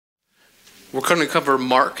We're going to cover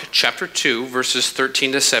Mark chapter 2, verses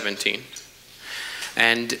 13 to 17.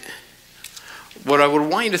 And what I would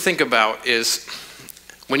want you to think about is,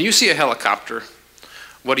 when you see a helicopter,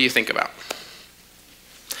 what do you think about?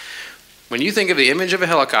 When you think of the image of a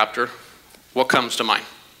helicopter, what comes to mind?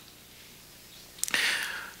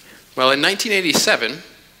 Well, in 1987,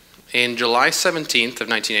 in July 17th of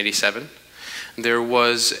 1987, there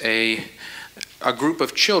was a group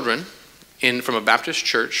of children from a Baptist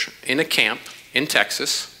church in a camp in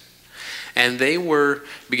Texas, and they were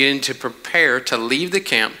beginning to prepare to leave the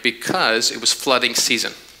camp because it was flooding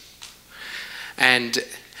season. And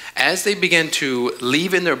as they began to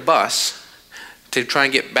leave in their bus to try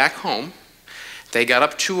and get back home, they got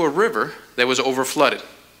up to a river that was overflooded.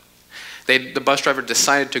 The bus driver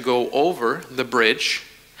decided to go over the bridge.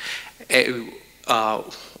 A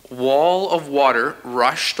wall of water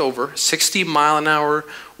rushed over, 60-mile-an-hour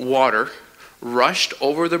water rushed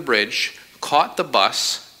over the bridge, caught the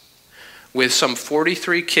bus with some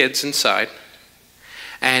 43 kids inside,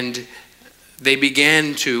 and they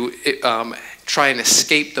began to try and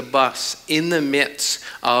escape the bus in the midst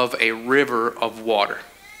of a river of water.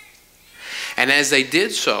 And as they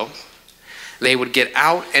did so, they would get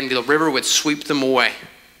out and the river would sweep them away.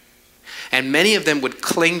 And many of them would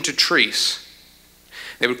cling to trees.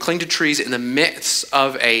 They would cling to trees in the midst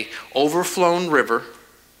of a overflown river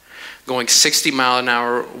going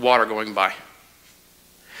 60-mile-an-hour water going by.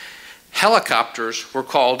 Helicopters were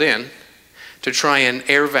called in to try and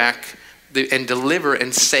air vac and deliver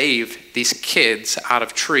and save these kids out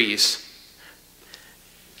of trees.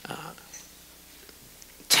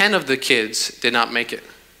 10 of the kids did not make it,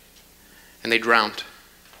 and they drowned.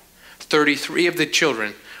 33 of the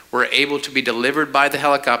children were able to be delivered by the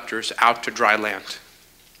helicopters out to dry land.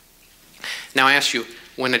 Now I ask you,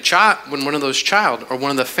 when one of those child or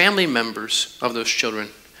one of the family members of those children,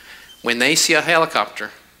 when they see a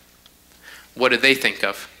helicopter, what do they think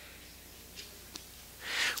of?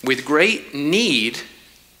 With great need,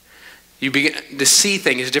 you begin to see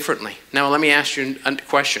things differently. Now let me ask you a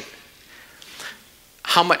question.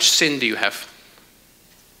 How much sin do you have?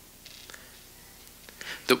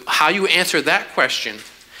 How you answer that question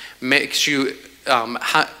makes you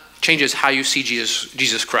changes how you see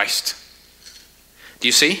Jesus Christ. Do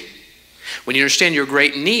you see? When you understand your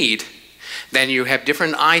great need, then you have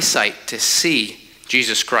different eyesight to see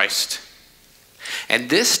Jesus Christ. And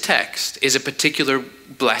this text is a particular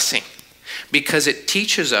blessing because it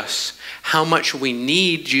teaches us how much we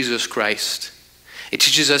need Jesus Christ. It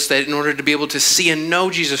teaches us that in order to be able to see and know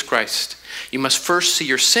Jesus Christ, you must first see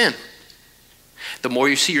your sin. The more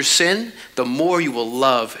you see your sin, the more you will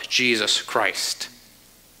love Jesus Christ.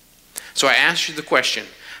 So I ask you the question,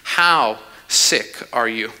 how sick are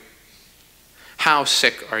you? How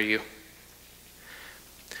sick are you?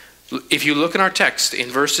 If you look in our text in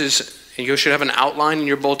verses, and you should have an outline in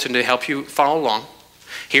your bulletin to help you follow along.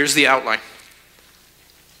 Here's the outline.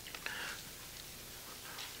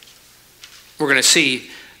 We're going to see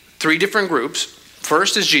 3 different groups.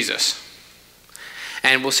 First is Jesus.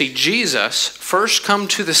 And we'll see Jesus first come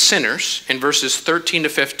to the sinners in verses 13 to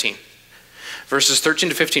 15. Verses 13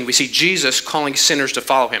 to 15, we see Jesus calling sinners to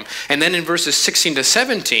follow him. And then in verses 16 to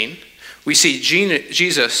 17, we see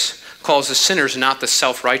Jesus calls the sinners, not the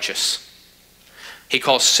self-righteous. He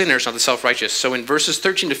calls sinners, not the self-righteous. So in verses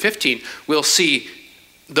 13 to 15, we'll see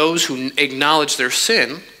those who acknowledge their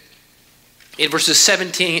sin. In verses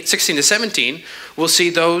 16 to 17, we'll see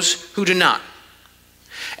those who do not.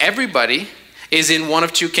 Everybody is in one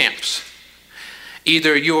of 2 camps.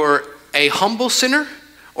 Either you're a humble sinner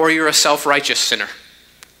or you're a self-righteous sinner.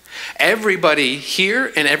 Everybody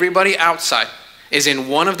here and everybody outside is in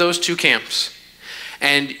one of those 2 camps.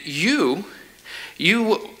 And your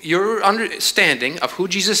understanding of who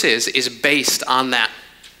Jesus is based on that.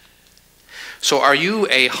 So are you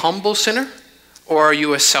a humble sinner or are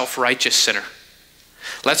you a self-righteous sinner?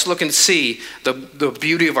 Let's look and see the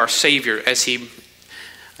beauty of our Savior as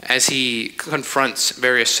he confronts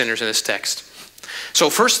various sinners in this text. So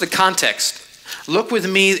first, the context. Look with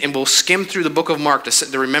me and we'll skim through the book of Mark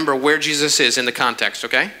to remember where Jesus is in the context,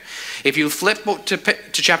 okay? If you flip to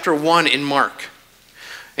chapter 1 in Mark,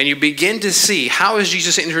 and you begin to see how is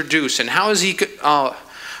Jesus introduced and how is he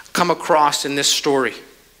come across in this story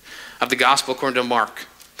of the gospel according to Mark.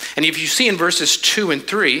 And if you see in verses 2 and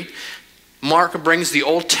 3, Mark brings the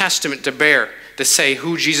Old Testament to bear to say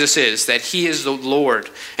who Jesus is, that he is the Lord,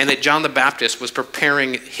 and that John the Baptist was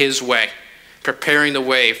preparing his way, preparing the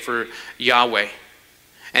way for Yahweh.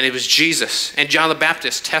 And it was Jesus, and John the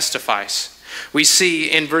Baptist testifies. We see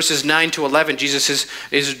in verses 9 to 11, Jesus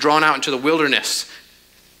is drawn out into the wilderness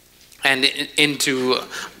and into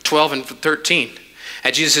 12 and 13.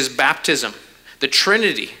 At Jesus' baptism, the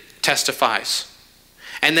Trinity testifies.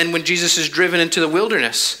 And then when Jesus is driven into the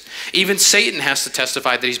wilderness, even Satan has to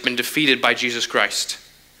testify that he's been defeated by Jesus Christ.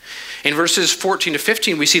 In verses 14 to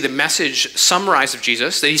 15, we see the message summarized of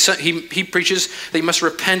Jesus, that he preaches that you must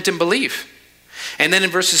repent and believe. And then in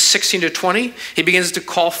verses 16 to 20, he begins to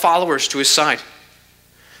call followers to his side.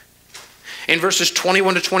 In verses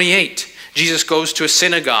 21 to 28, Jesus goes to a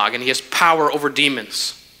synagogue and he has power over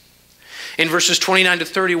demons. In verses 29 to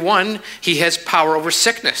 31, he has power over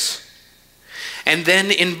sickness. And then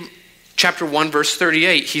in chapter 1, verse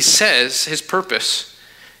 38, he says his purpose.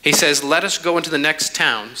 He says, "Let us go into the next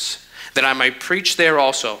towns, that I might preach there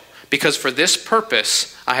also, because for this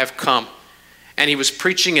purpose I have come." And he was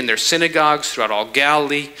preaching in their synagogues throughout all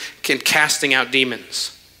Galilee and casting out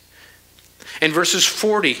demons. In verses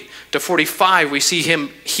 40 to 45, we see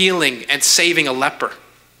him healing and saving a leper.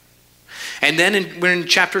 And then we're in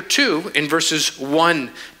chapter 2, in verses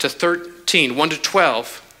 1 to 13, 1 to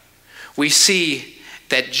 12, we see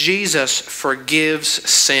that Jesus forgives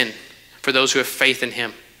sin for those who have faith in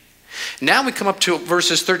him. Now we come up to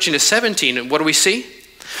verses 13 to 17, and what do we see?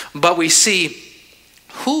 But we see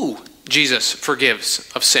who Jesus forgives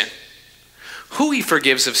of sin. Who he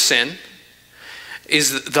forgives of sin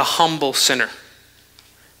is the humble sinner.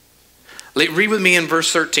 Read with me in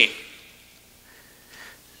verse 13.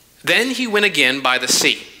 Then he went again by the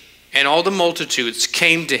sea, and all the multitudes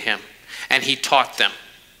came to him, and he taught them.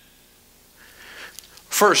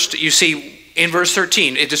 First, you see, in verse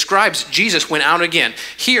 13, it describes Jesus went out again.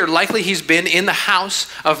 Here, likely he's been in the house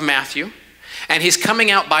of Matthew, and he's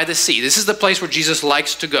coming out by the sea. This is the place where Jesus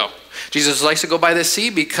likes to go. Jesus likes to go by the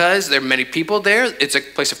sea because there are many people there. It's a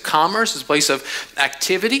place of commerce. It's a place of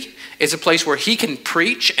activity. It's a place where he can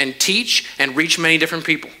preach and teach and reach many different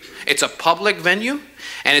people. It's a public venue,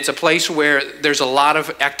 and it's a place where there's a lot of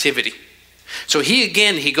activity. So he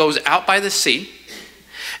goes out by the sea,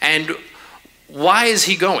 and why is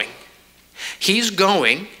he going? He's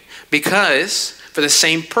going because for the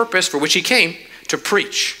same purpose for which he came, to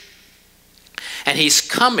preach. And he's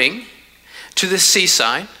coming to the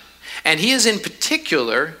seaside, and he has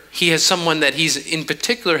someone that he's in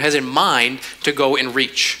particular has in mind to go and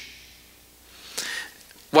reach.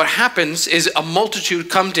 What happens is a multitude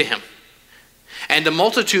come to him, and the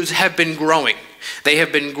multitudes have been growing. They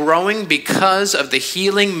have been growing because of the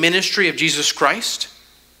healing ministry of Jesus Christ.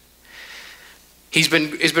 He's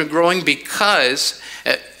been growing because,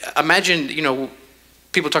 imagine,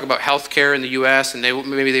 people talk about health care in the U.S. and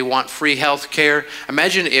maybe they want free health care.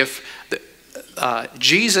 Imagine if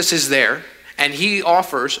Jesus is there and he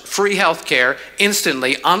offers free health care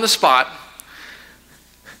instantly on the spot.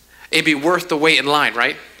 It'd be worth the wait in line,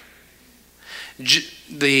 right?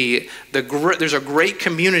 There's a great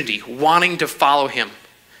community wanting to follow him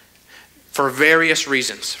for various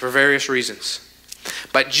reasons.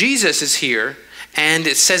 But Jesus is here, and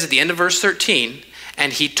it says at the end of verse 13,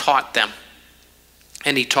 and he taught them.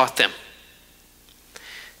 And he taught them.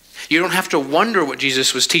 You don't have to wonder what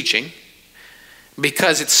Jesus was teaching,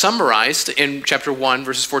 because it's summarized in chapter 1,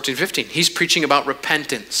 verses 14 and 15. He's preaching about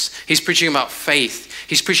repentance. He's preaching about faith.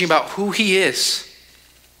 He's preaching about who he is.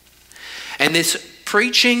 And this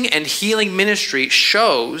preaching and healing ministry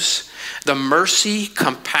shows the mercy,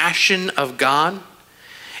 compassion of God.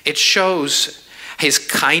 It shows his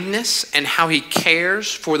kindness and how he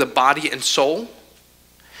cares for the body and soul.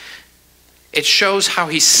 It shows how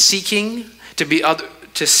he's seeking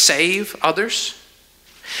to save others.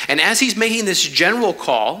 And as he's making this general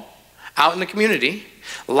call out in the community,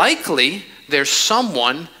 likely there's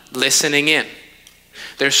someone listening in.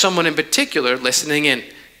 There's someone in particular listening in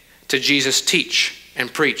to Jesus teach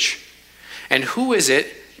and preach. And who is it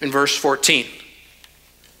in verse 14?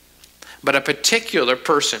 But a particular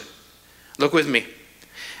person. Look with me.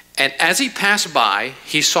 And as he passed by,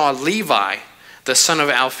 he saw Levi, the son of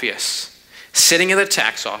Alphaeus, sitting in the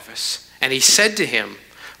tax office. And he said to him,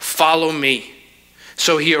 "Follow me."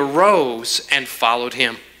 So he arose and followed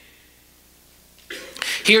him.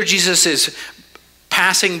 Here Jesus is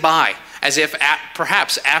passing by as if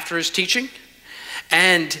perhaps after his teaching,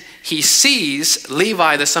 and he sees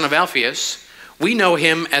Levi, the son of Alphaeus. We know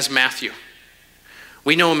him as Matthew.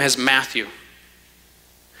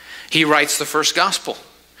 He writes the first gospel.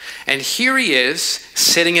 And here he is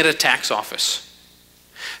sitting at a tax office.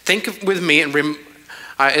 Think with me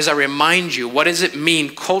as I remind you, what does it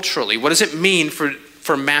mean culturally? What does it mean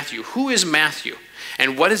for Matthew? Who is Matthew?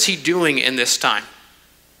 And what is he doing in this time?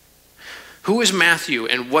 Who is Matthew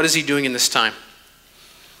and what is he doing in this time?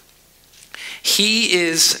 He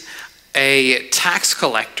is a tax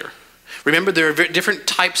collector. Remember, there are different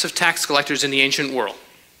types of tax collectors in the ancient world.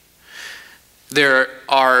 there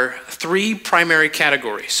are three primary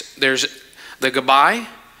categories. There's the Gabai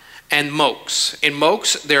and Mokes. In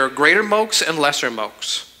Mokes, there are greater Mokes and lesser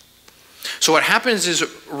Mokes. So what happens is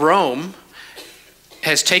Rome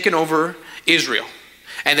has taken over Israel,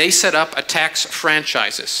 and they set up a tax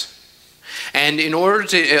franchises. And in order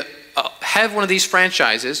to have one of these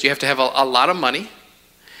franchises, you have to have a lot of money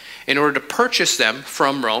in order to purchase them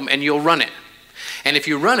from Rome, and you'll run it. And if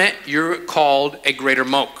you run it, you're called a greater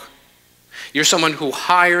Moke. You're someone who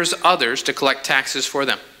hires others to collect taxes for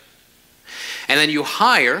them. And then you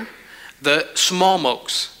hire the small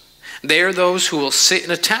Mokes. They are those who will sit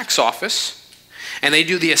in a tax office, and they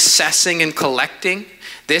do the assessing and collecting.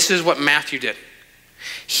 This is what Matthew did.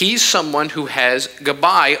 He's someone who has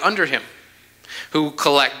Gabai under him, who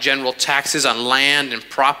collect general taxes on land and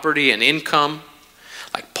property and income,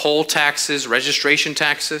 like poll taxes, registration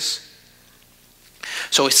taxes.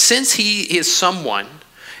 So since he is someone,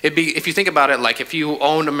 if you think about it, like if you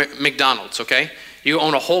own a McDonald's, okay? You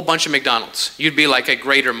own a whole bunch of McDonald's, you'd be like a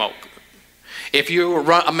greater Moke. If you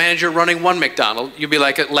were a manager running one McDonald's, you'd be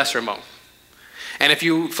like a lesser Moke. And if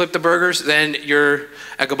you flip the burgers, then you're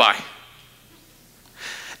a Gabai.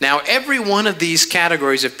 Now, every one of these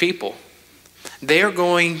categories of people, they are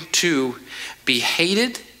going to be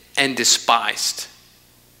hated and despised.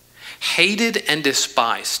 Hated and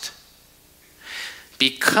despised.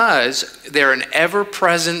 Because they're an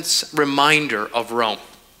ever-present reminder of Rome.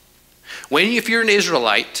 If you're an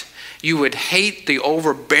Israelite, you would hate the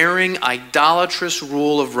overbearing, idolatrous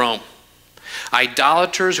rule of Rome.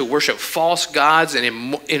 Idolaters who worship false gods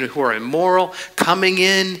and who are immoral, coming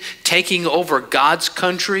in, taking over God's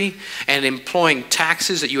country, and employing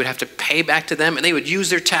taxes that you would have to pay back to them, and they would use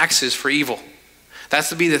their taxes for evil. That's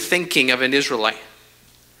to be the thinking of an Israelite.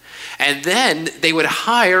 And then they would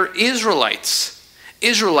hire Israelites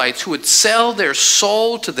who would sell their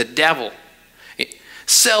soul to the devil.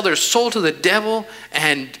 Sell their soul to the devil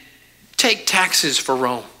and take taxes for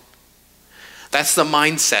Rome. That's the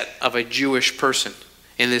mindset of a Jewish person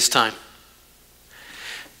in this time.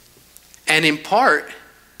 And in part,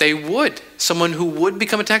 someone who would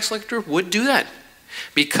become a tax collector would do that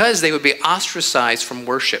because they would be ostracized from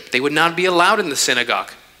worship. They would not be allowed in the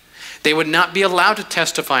synagogue. They would not be allowed to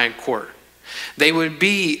testify in court. You'd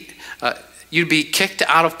be kicked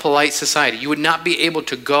out of polite society. You would not be able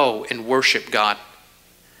to go and worship God.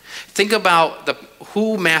 Think about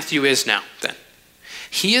who Matthew is now then.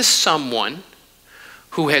 He is someone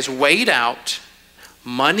who has weighed out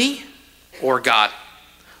money or God.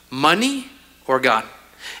 Money or God.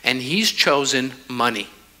 And he's chosen money.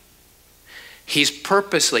 He's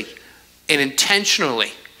purposely and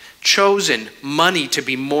intentionally chosen money to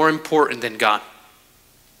be more important than God.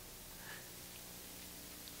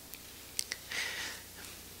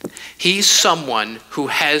 He's someone who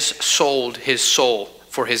has sold his soul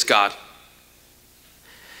for his God.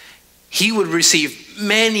 He would receive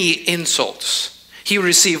many insults. He would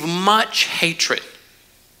receive much hatred.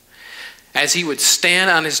 As he would stand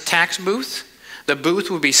on his tax booth, the booth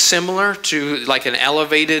would be similar to like an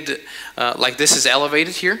elevated, like this is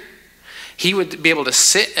elevated here. He would be able to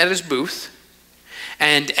sit at his booth,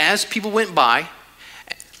 and as people went by,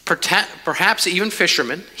 perhaps even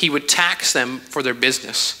fishermen, he would tax them for their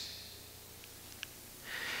business.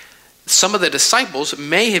 Some of the disciples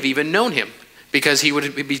may have even known him because he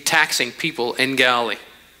would be taxing people in Galilee.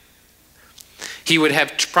 He would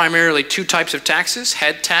have primarily two types of taxes: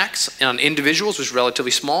 head tax on individuals, which was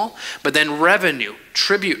relatively small, but then revenue,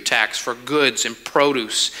 tribute tax for goods and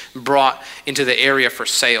produce brought into the area for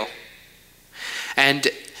sale. And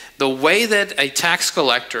the way that a tax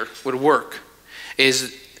collector would work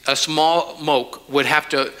is a small Moke would have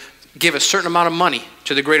to give a certain amount of money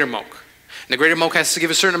to the greater Moke. And the greater Moke has to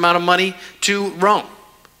give a certain amount of money to Rome.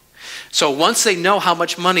 So once they know how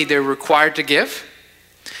much money they're required to give,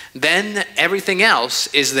 then everything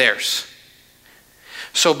else is theirs.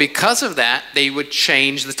 So because of that, they would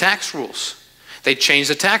change the tax rules. They change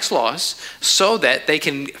the tax laws so that they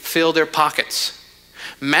can fill their pockets.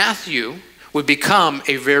 Matthew would become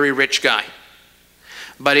a very rich guy,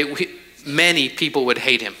 but many people would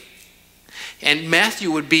hate him. And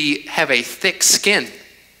Matthew would have a thick skin.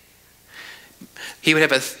 He would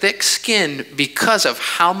have a thick skin because of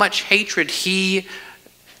how much hatred he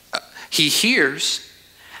hears,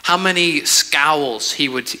 how many scowls he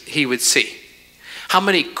would see, how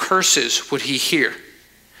many curses would he hear,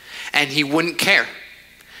 and he wouldn't care.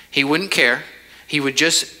 He wouldn't care. He would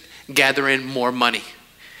just gather in more money.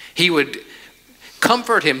 He would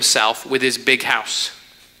comfort himself with his big house.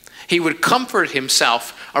 He would comfort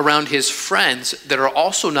himself around his friends that are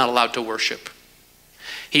also not allowed to worship.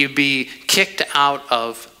 He would be kicked out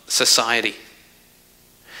of society.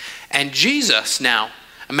 And Jesus now,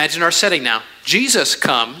 imagine our setting now. Jesus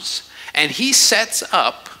comes and he sets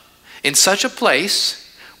up in such a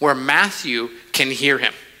place where Matthew can hear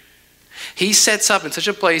him. He sets up in such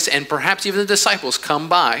a place, and perhaps even the disciples come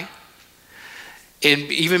by,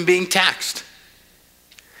 even being taxed.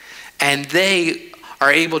 And they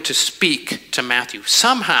are able to speak to Matthew.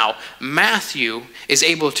 Somehow, Matthew is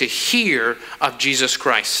able to hear of Jesus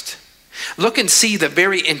Christ. Look and see the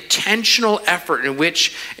very intentional effort in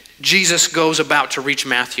which Jesus goes about to reach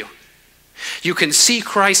Matthew. You can see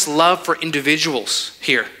Christ's love for individuals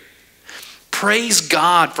here. Praise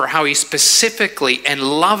God for how he specifically and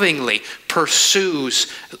lovingly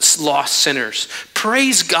pursues lost sinners.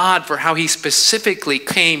 Praise God for how he specifically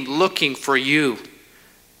came looking for you.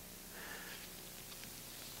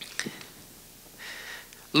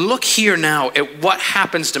 Look here now at what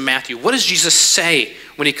happens to Matthew. What does Jesus say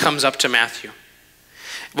when he comes up to Matthew?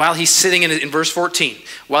 While he's sitting in verse 14,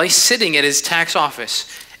 while he's sitting at his tax office,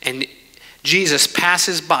 and Jesus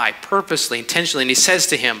passes by purposely, intentionally, and he says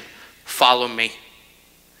to him, "Follow me."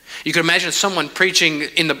 You can imagine someone preaching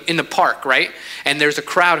in the park, right? And there's a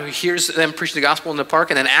crowd who hears them preach the gospel in the park,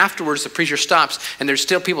 and then afterwards the preacher stops, and there's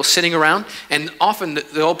still people sitting around, and often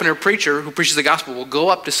the opener preacher who preaches the gospel will go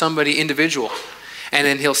up to somebody individual, and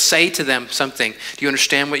then he'll say to them something. Do you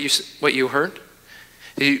understand what you heard?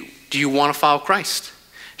 Do you want to follow Christ?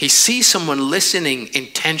 He sees someone listening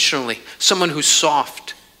intentionally, someone who's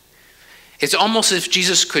soft. It's almost as if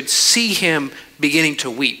Jesus could see him beginning to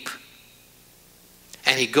weep.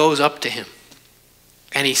 And he goes up to him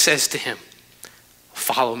and he says to him,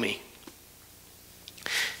 "Follow me."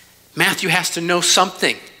 Matthew has to know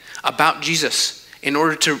something about Jesus in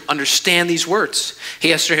order to understand these words. He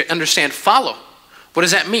has to understand follow. What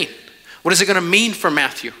does that mean? What is it going to mean for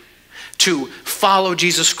Matthew to follow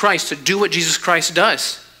Jesus Christ, to do what Jesus Christ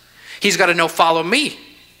does? He's got to know follow me.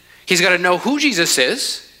 He's got to know who Jesus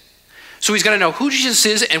is. So he's got to know who Jesus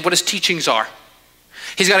is and what his teachings are.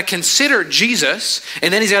 He's got to consider Jesus,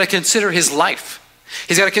 and then he's got to consider his life.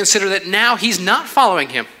 He's got to consider that now he's not following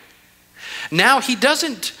him. Now he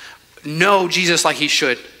doesn't know Jesus like he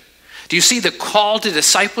should. Do you see the call to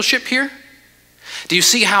discipleship here? Do you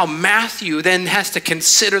see how Matthew then has to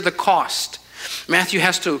consider the cost? Matthew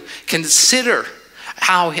has to consider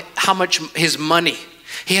how much his money.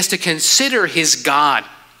 He has to consider his God,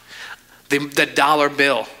 the dollar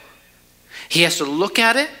bill. He has to look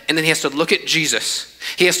at it, and then he has to look at Jesus.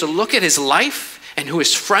 He has to look at his life and who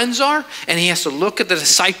his friends are, and he has to look at the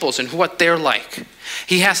disciples and what they're like.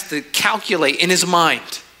 He has to calculate in his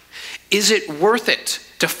mind, is it worth it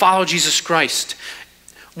to follow Jesus Christ?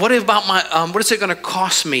 What about what is it going to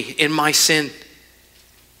cost me in my sin?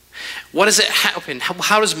 What does it happen?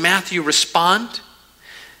 How does Matthew respond?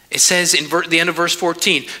 It says in the end of verse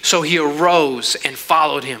 14, so he arose and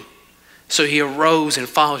followed him. So he arose and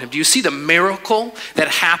followed him. Do you see the miracle that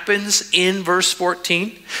happens in verse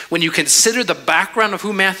 14? When you consider the background of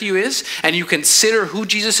who Matthew is and you consider who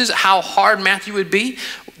Jesus is, how hard Matthew would be,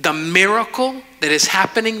 the miracle that is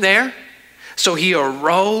happening there. So he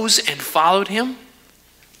arose and followed him.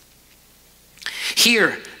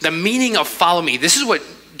 Here, the meaning of follow me. This is what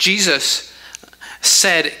Jesus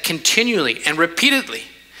said continually and repeatedly.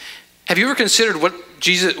 Have you ever considered what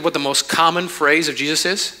the most common phrase of Jesus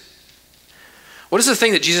is? What is the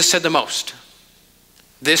thing that Jesus said the most?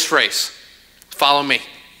 This phrase, follow me.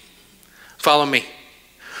 Follow me.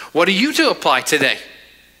 What are you to apply today?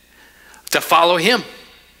 To follow him.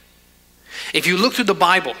 If you look through the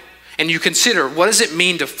Bible and you consider what does it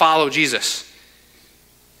mean to follow Jesus,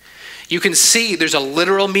 you can see there's a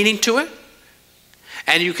literal meaning to it,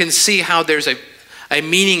 and you can see how there's a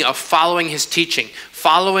meaning of following his teaching,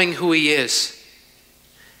 following who he is.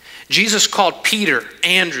 Jesus called Peter,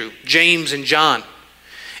 Andrew, James, and John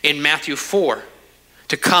in Matthew 4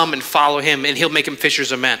 to come and follow him, and he'll make them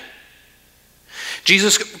fishers of men.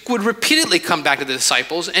 Jesus would repeatedly come back to the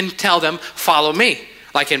disciples and tell them, follow me,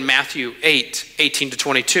 like in Matthew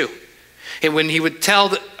 8:18-22. And when he would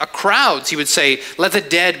tell crowds, he would say, let the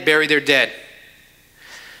dead bury their dead,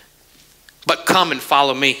 but come and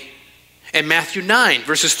follow me. In Matthew 9,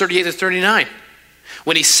 verses 38-39,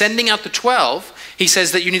 when he's sending out the 12, he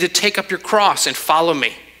says that you need to take up your cross and follow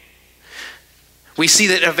me. We see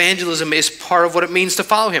that evangelism is part of what it means to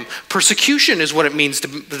follow him. Persecution is what it means to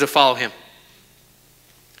follow him.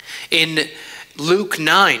 In Luke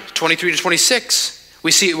 9:23-26,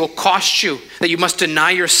 we see it will cost you, that you must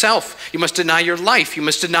deny yourself. You must deny your life. You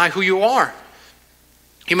must deny who you are.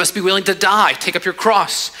 You must be willing to die, take up your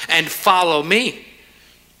cross, and follow me.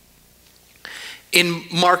 In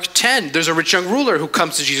Mark 10, there's a rich young ruler who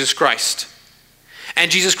comes to Jesus Christ. And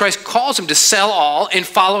Jesus Christ calls him to sell all and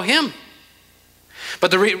follow him.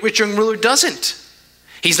 But the rich young ruler doesn't.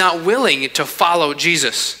 He's not willing to follow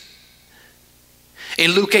Jesus.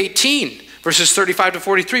 In Luke 18, verses 35 to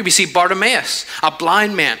 43, we see Bartimaeus, a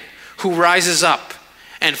blind man who rises up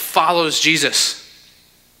and follows Jesus.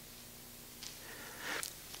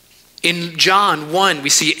 In John 1, we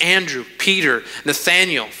see Andrew, Peter,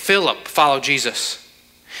 Nathanael, Philip follow Jesus.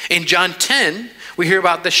 In John 10, we hear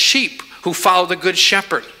about the sheep who follow the good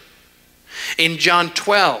shepherd. In John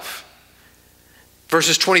 12,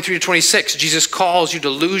 verses 23 to 26, Jesus calls you to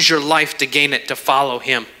lose your life to gain it, to follow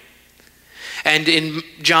him. And in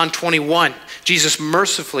John 21, Jesus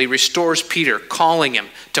mercifully restores Peter, calling him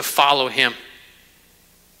to follow him.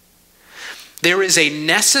 There is a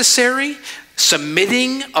necessary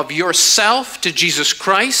submitting of yourself to Jesus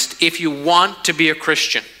Christ if you want to be a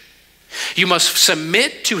Christian. You must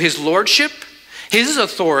submit to his lordship, his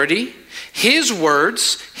authority, his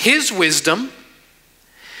words, his wisdom.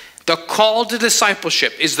 The call to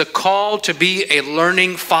discipleship is the call to be a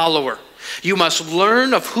learning follower. You must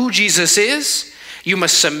learn of who Jesus is. You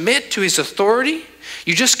must submit to his authority.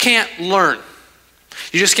 You just can't learn.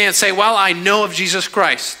 You just can't say, well, I know of Jesus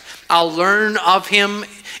Christ. I'll learn of him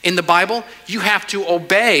in the Bible. You have to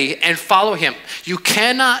obey and follow him. You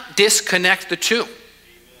cannot disconnect the two.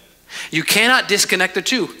 You cannot disconnect the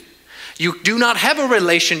two. You do not have a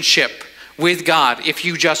relationship with God if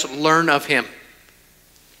you just learn of him.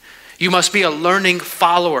 You must be a learning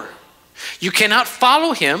follower. You cannot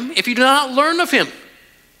follow him if you do not learn of him.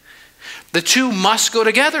 The two must go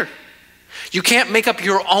together. You can't make up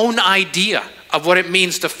your own idea of what it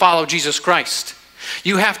means to follow Jesus Christ.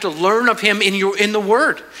 You have to learn of him in the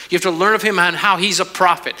Word. You have to learn of him on how he's a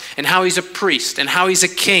prophet and how he's a priest and how he's a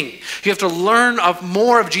king. You have to learn of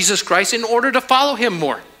more of Jesus Christ in order to follow him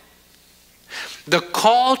more. The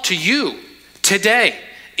call to you today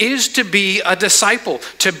is to be a disciple,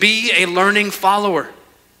 to be a learning follower.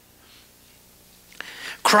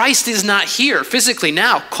 Christ is not here physically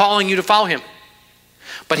now calling you to follow him.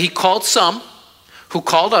 But he called some, who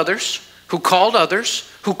called others, who called others,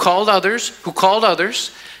 who called others, who called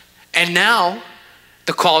others, and now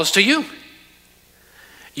the call is to you.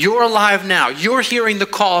 You're alive now. You're hearing the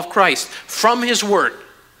call of Christ from his word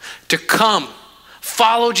to come,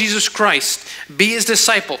 follow Jesus Christ, be his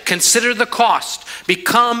disciple, consider the cost,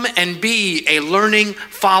 become and be a learning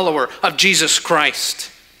follower of Jesus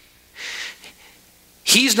Christ.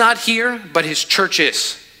 He's not here, but his church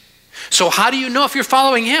is. So how do you know if you're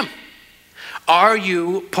following him? Are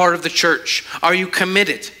you part of the church? Are you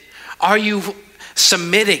committed? Are you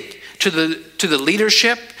submitting to the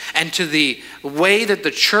leadership and to the way that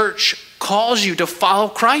the church calls you to follow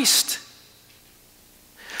Christ?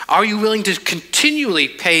 Are you willing to continually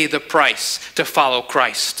pay the price to follow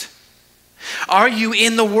Christ? Are you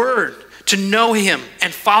in the Word to know him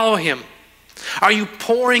and follow him? Are you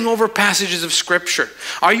poring over passages of Scripture?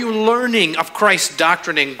 Are you learning of Christ's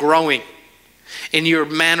doctrine and growing in your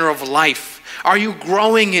manner of life? Are you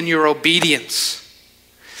growing in your obedience?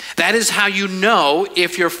 That is how you know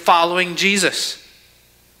if you're following Jesus.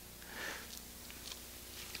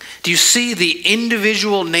 Do you see the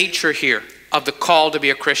individual nature here of the call to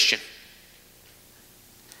be a Christian?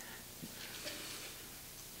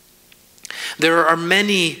 There are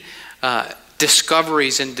many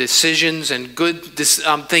discoveries and decisions and good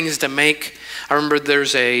things to make. I remember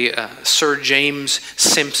there's a Sir James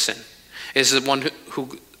Simpson is the one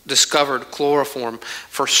who discovered chloroform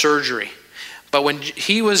for surgery. But when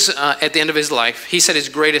he was at the end of his life, he said his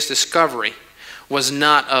greatest discovery was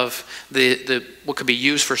not of the what could be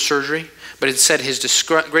used for surgery, but it said his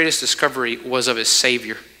greatest discovery was of his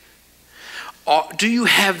Savior. Do you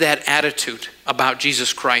have that attitude about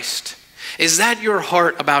Jesus Christ? Is that your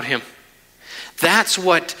heart about him? That's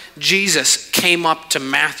what Jesus came up to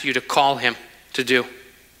Matthew to call him to do.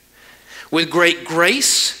 With great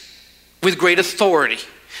grace, with great authority.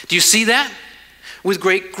 Do you see that? With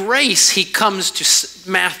great grace, he comes to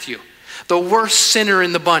Matthew, the worst sinner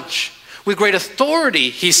in the bunch. With great authority,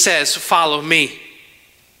 he says, follow me.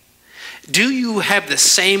 Do you have the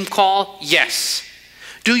same call? Yes.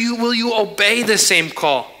 Will you obey the same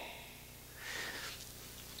call?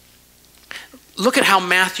 Look at how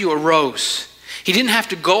Matthew arose. He didn't have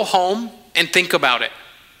to go home and think about it.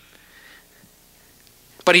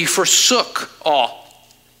 But he forsook all,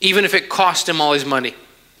 even if it cost him all his money.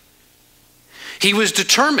 He was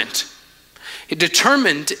determined.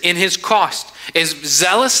 Determined in his cost. As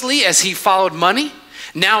zealously as he followed money,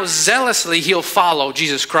 now zealously he'll follow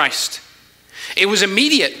Jesus Christ. It was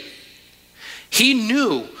immediate. He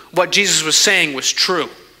knew what Jesus was saying was true.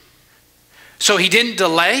 So he didn't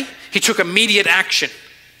delay. He took immediate action.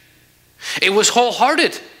 It was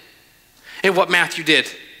wholehearted in what Matthew did.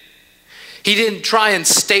 He didn't try and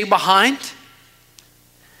stay behind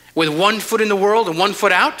with one foot in the world and one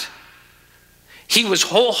foot out. He was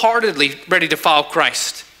wholeheartedly ready to follow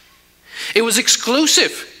Christ. It was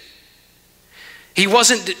exclusive. He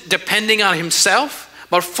wasn't depending on himself,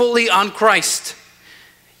 but fully on Christ.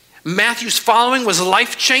 Matthew's following was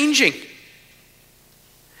life-changing.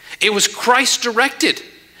 It was Christ-directed,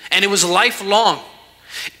 and it was lifelong.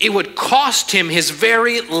 It would cost him his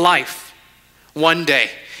very life one day.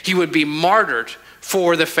 He would be martyred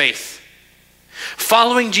for the faith.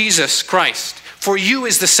 Following Jesus Christ for you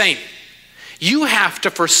is the same. You have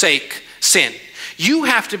to forsake sin. You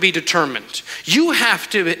have to be determined. You have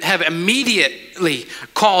to have immediately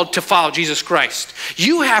called to follow Jesus Christ.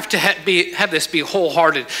 You have to have this be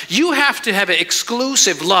wholehearted. You have to have an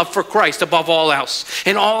exclusive love for Christ above all else.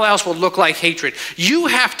 And all else will look like hatred. You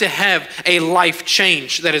have to have a life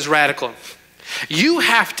change that is radical. You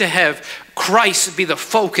have to have Christ be the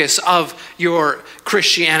focus of your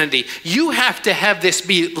Christianity. You have to have this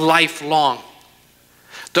be lifelong.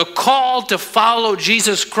 The call to follow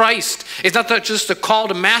Jesus Christ is not just the call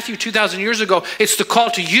to Matthew 2,000 years ago. It's the call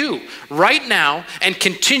to you right now and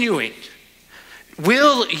continuing.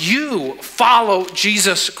 Will you follow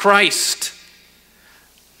Jesus Christ?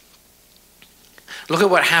 Look at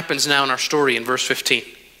what happens now in our story in verse 15.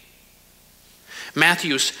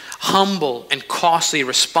 Matthew's humble and costly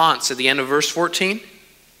response at the end of verse 14.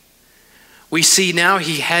 We see now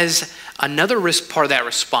he has another part of that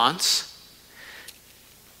response,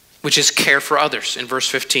 which is care for others in verse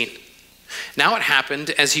 15. Now it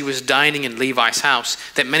happened as he was dining in Levi's house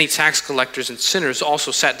that many tax collectors and sinners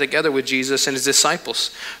also sat together with Jesus and his disciples.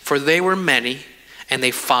 For they were many and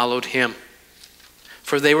they followed him.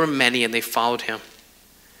 For they were many and they followed him.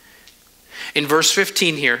 In verse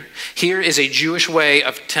 15 here is a Jewish way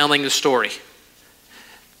of telling the story.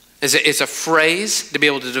 It's a phrase to be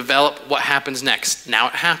able to develop what happens next. Now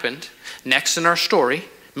it happened. Next in our story,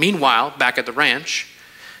 meanwhile, back at the ranch,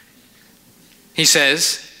 he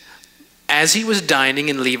says, as he was dining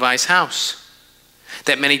in Levi's house,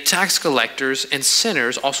 that many tax collectors and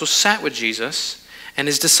sinners also sat with Jesus and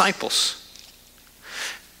his disciples.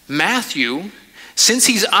 Matthew, since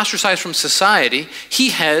he's ostracized from society,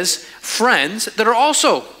 he has friends that are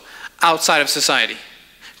also outside of society.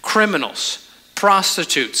 Criminals,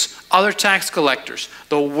 prostitutes, other tax collectors,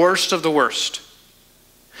 the worst of the worst.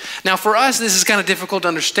 Now for us, this is kind of difficult to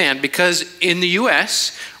understand because in the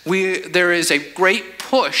U.S., there is a great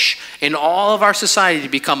push in all of our society to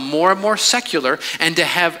become more and more secular and to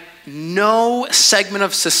have no segment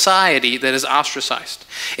of society that is ostracized.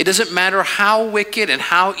 It doesn't matter how wicked and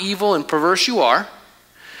how evil and perverse you are,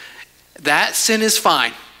 that sin is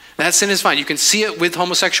fine. That sin is fine. You can see it with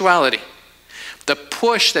homosexuality. The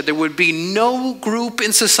push that there would be no group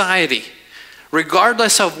in society,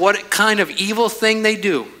 regardless of what kind of evil thing they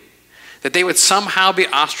do, that they would somehow be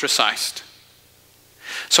ostracized.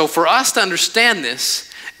 So for us to understand this,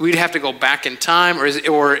 we'd have to go back in time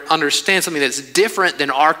or understand something that's different than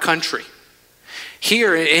our country.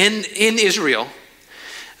 Here in Israel,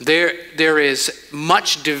 there is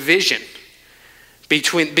much division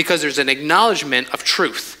because there's an acknowledgement of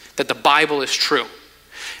truth, that the Bible is true.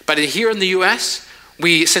 But here in the U.S.,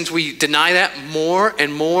 since we deny that more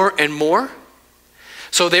and more and more,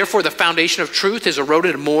 so therefore the foundation of truth is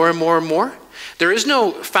eroded more and more and more. There is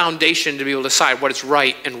no foundation to be able to decide what is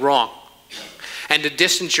right and wrong and to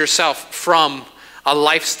distance yourself from a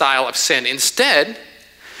lifestyle of sin. Instead,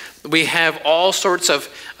 we have all sorts of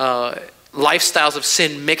lifestyles of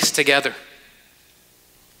sin mixed together.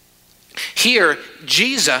 Here,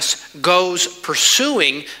 Jesus goes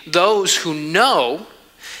pursuing those who know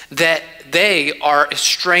that they are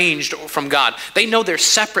estranged from God. They know they're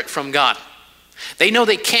separate from God. They know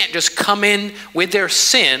they can't just come in with their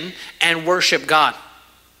sin and worship God.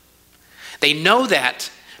 They know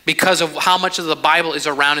that because of how much of the Bible is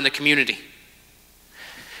around in the community.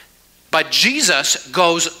 But Jesus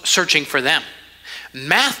goes searching for them.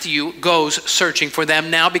 Matthew goes searching for them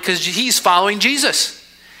now because he's following Jesus.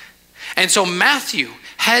 And so Matthew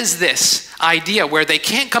has this idea where they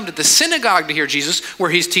can't come to the synagogue to hear Jesus, where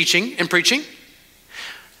he's teaching and preaching.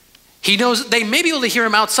 He knows they may be able to hear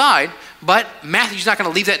him outside, but Matthew's not going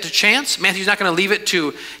to leave that to chance. Matthew's not going to leave it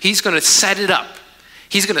to, he's going to set it up.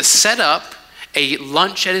 He's going to set up a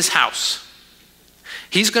lunch at his house.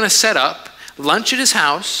 He's going to set up lunch at his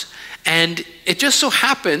house, and it just so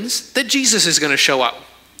happens that Jesus is going to show up.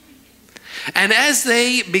 And as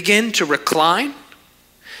they begin to recline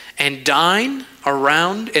and dine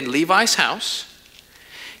around in Levi's house,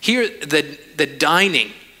 here the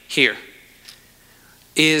dining here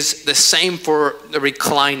is the same for the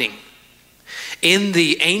reclining. In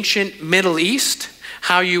the ancient Middle East,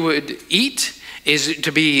 how you would eat is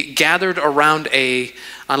to be gathered around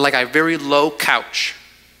on like a very low couch.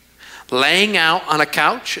 Laying out on a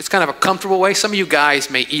couch, it's kind of a comfortable way. Some of you guys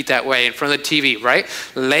may eat that way in front of the TV, right?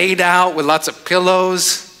 Laid out with lots of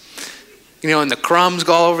pillows, and the crumbs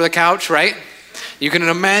go all over the couch, right? You can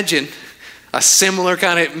imagine a similar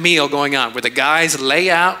kind of meal going on where the guys lay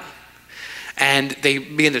out and they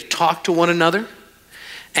begin to talk to one another.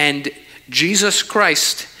 And Jesus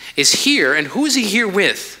Christ is here. And who is he here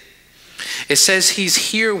with? It says he's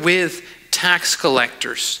here with tax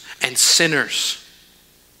collectors and sinners.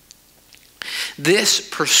 This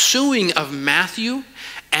pursuing of Matthew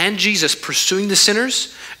and Jesus pursuing the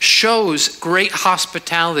sinners shows great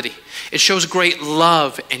hospitality. It shows great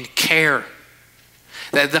love and care.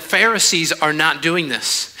 That the Pharisees are not doing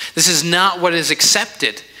this. This is not what is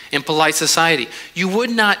accepted in polite society. You would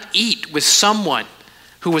not eat with someone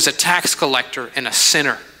who was a tax collector and a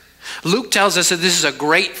sinner. Luke tells us that this is a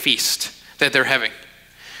great feast that they're having.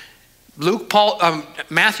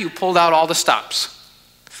 Matthew pulled out all the stops.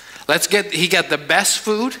 He got the best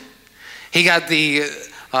food. He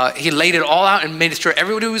laid it all out and made sure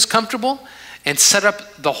everybody was comfortable and set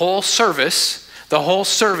up the whole service.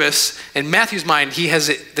 In Matthew's mind, this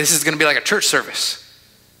is going to be like a church service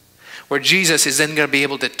where Jesus is then going to be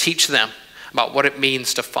able to teach them about what it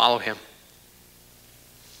means to follow him.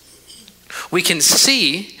 We can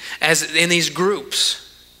see, as in these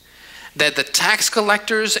groups, that the tax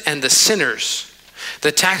collectors and the sinners,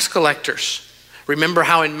 the tax collectors, remember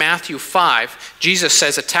how in Matthew 5, Jesus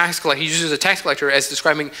says he uses a tax collector as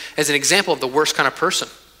describing as an example of the worst kind of person.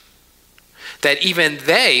 That even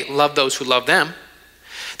they love those who love them.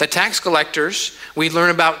 The tax collectors, we learn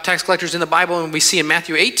about tax collectors in the Bible, and we see in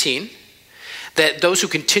Matthew 18 that those who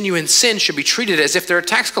continue in sin should be treated as if they're a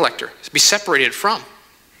tax collector, be separated from.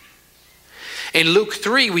 In Luke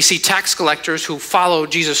 3, we see tax collectors who follow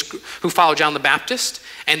John the Baptist,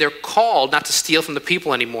 and they're called not to steal from the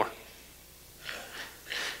people anymore.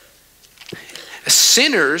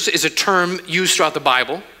 Sinners is a term used throughout the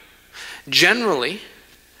Bible, generally,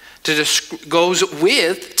 goes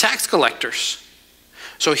with tax collectors.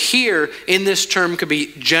 So here in this term could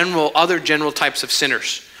be other general types of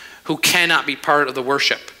sinners who cannot be part of the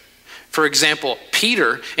worship. For example,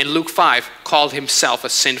 Peter in Luke 5 called himself a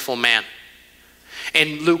sinful man.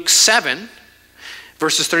 In Luke 7,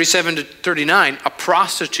 verses 37 to 39, a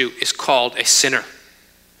prostitute is called a sinner.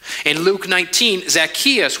 In Luke 19,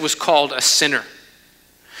 Zacchaeus was called a sinner.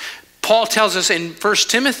 Paul tells us in 1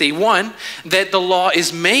 Timothy 1 that the law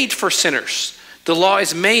is made for sinners. The law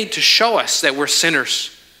is made to show us that we're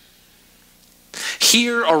sinners.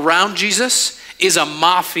 Here around Jesus is a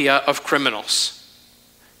mafia of criminals.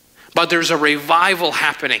 But there's a revival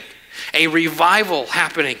happening. A revival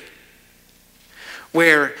happening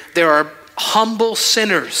where there are humble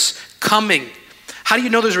sinners coming. How do you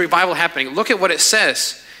know there's a revival happening? Look at what it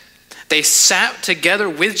says. They sat together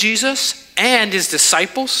with Jesus and his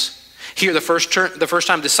disciples. Here, the first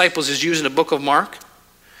time disciples is used in the book of Mark.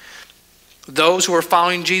 Those who are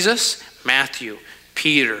following Jesus, Matthew,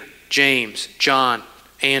 Peter, James, John,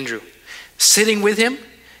 Andrew, sitting with him,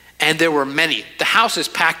 and there were many. The house is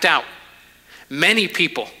packed out. Many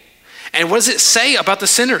people. And what does it say about the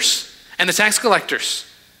sinners and the tax collectors?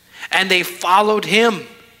 And they followed him.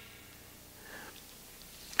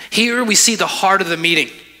 Here we see the heart of the meeting.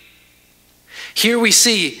 Here we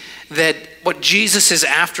see that what Jesus is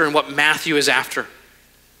after and what Matthew is after.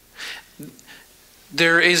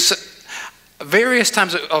 There is various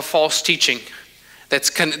times of false teaching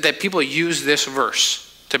that people use this verse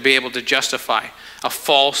to be able to justify a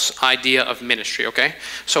false idea of ministry, okay?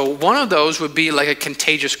 So one of those would be like a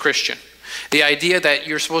contagious Christian. The idea that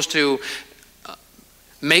you're supposed to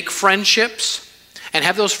make friendships and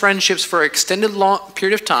have those friendships for an extended long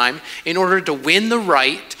period of time in order to win the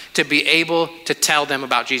right to be able to tell them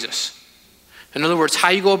about Jesus. In other words, how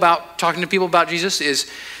you go about talking to people about Jesus is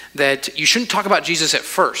that you shouldn't talk about Jesus at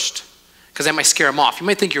first because that might scare them off. You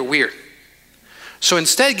might think you're weird. So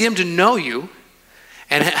instead, get them to know you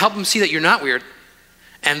and help them see that you're not weird.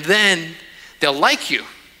 And then they'll like you.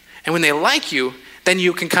 And when they like you, then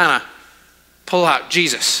you can kind of pull out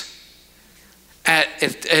Jesus at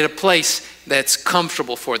a place that's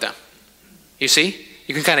comfortable for them. You see?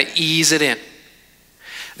 You can kind of ease it in.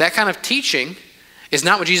 That kind of teaching is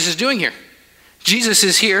not what Jesus is doing here. Jesus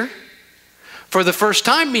is here for the first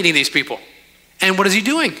time meeting these people. And what is he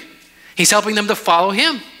doing? He's helping them to follow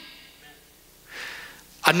him.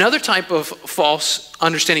 Another type of false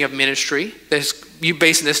understanding of ministry that you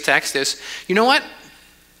base in this text is, you know what?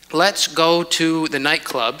 let's go to the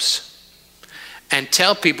nightclubs and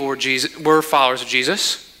tell people we're followers of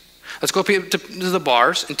Jesus. Let's go to the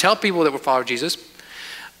bars and tell people that we're followers of Jesus.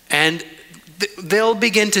 And they'll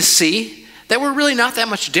begin to see that we're really not that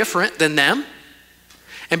much different than them.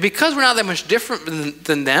 And because we're not that much different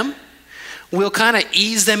than them, we'll kind of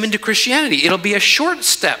ease them into Christianity. It'll be a short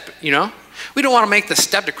step, you know. We don't want to make the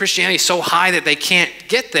step to Christianity so high that they can't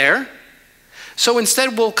get there. So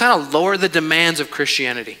instead, we'll kind of lower the demands of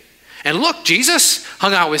Christianity. And look, Jesus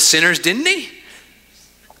hung out with sinners, didn't he?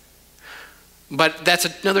 But that's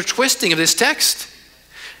another twisting of this text.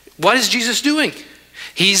 What is Jesus doing?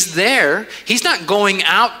 He's there. He's not going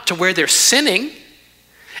out to where they're sinning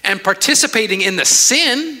and participating in the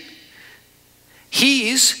sin.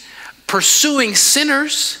 He's pursuing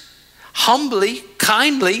sinners humbly,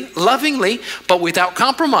 kindly, lovingly, but without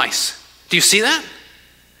compromise. Do you see that?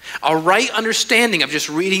 A right understanding of just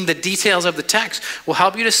reading the details of the text will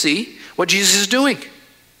help you to see what Jesus is doing.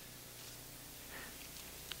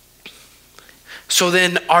 So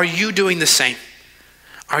then, are you doing the same?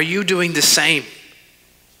 Are you doing the same?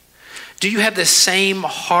 Do you have the same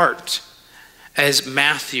heart as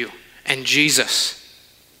Matthew and Jesus?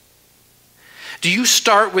 Do you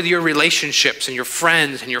start with your relationships and your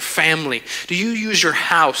friends and your family? Do you use your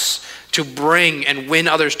house to bring and win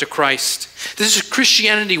others to Christ? This is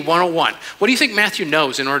Christianity 101. What do you think Matthew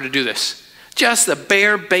knows in order to do this? Just the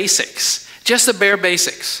bare basics. Just the bare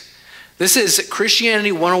basics. This is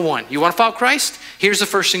Christianity 101. You want to follow Christ? Here's the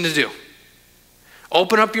first thing to do.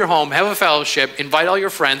 Open up your home, have a fellowship, invite all your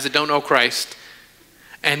friends that don't know Christ,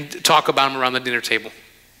 and talk about him around the dinner table.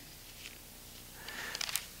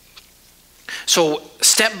 So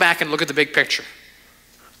step back and look at the big picture.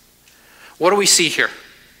 What do we see here?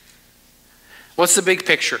 What's the big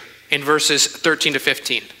picture in verses 13 to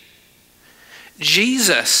 15?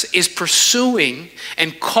 Jesus is pursuing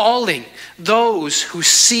and calling those who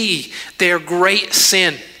see their great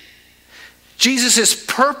sin. Jesus is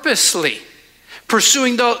purposely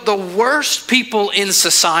pursuing the worst people in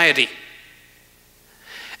society.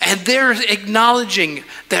 And they're acknowledging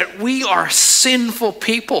that we are sinful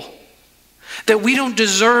people. That we don't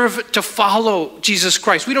deserve to follow Jesus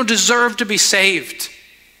Christ. We don't deserve to be saved.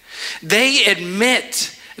 They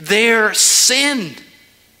admit their sin.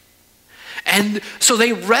 And so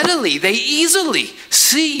they easily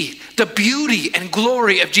see the beauty and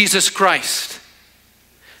glory of Jesus Christ.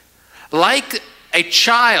 Like a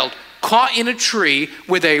child caught in a tree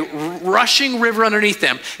with a rushing river underneath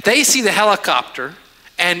them, they see the helicopter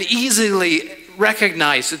and easily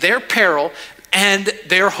recognize their peril and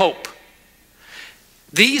their hope.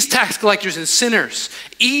 These tax collectors and sinners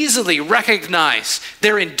easily recognize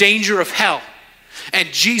they're in danger of hell,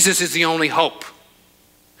 and Jesus is the only hope.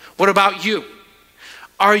 What about you?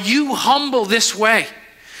 Are you humble this way?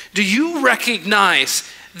 Do you recognize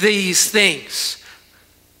these things?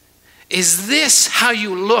 Is this how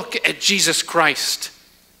you look at Jesus Christ?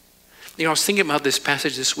 You know, I was thinking about this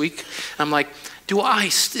passage this week. I'm like, do I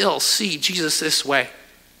still see Jesus this way?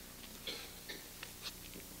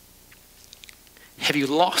 Have you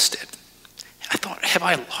lost it? I thought, have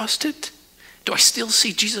I lost it? Do I still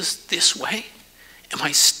see Jesus this way? Do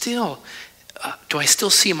I still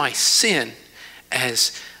see my sin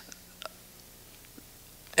as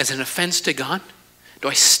an offense to God?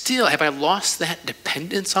 Have I lost that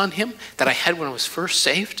dependence on him that I had when I was first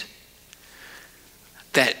saved?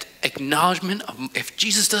 That acknowledgement of, if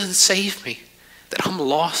Jesus doesn't save me, that I'm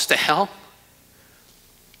lost to hell?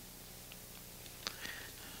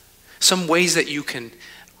 Some ways that you can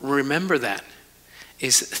remember that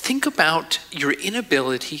is think about your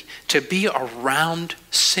inability to be around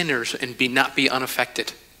sinners and not be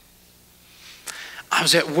unaffected. I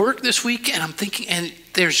was at work this week and I'm thinking, and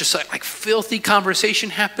there's just like filthy conversation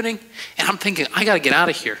happening, and I'm thinking, I got to get out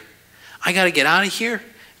of here. I got to get out of here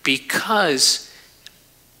because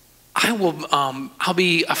I'll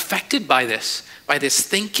be affected by this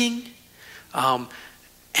thinking.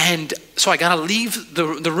 And so I got to leave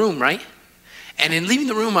the room, right? And in leaving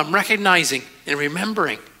the room, I'm recognizing and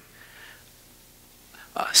remembering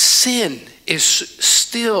sin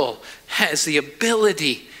still has the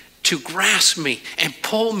ability to grasp me and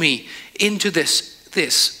pull me into this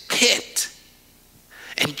pit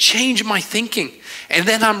and change my thinking. And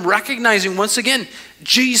then I'm recognizing once again,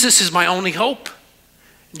 Jesus is my only hope.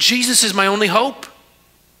 Jesus is my only hope.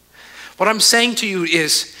 What I'm saying to you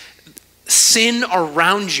is, sin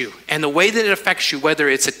around you and the way that it affects you, whether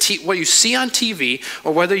it's what you see on TV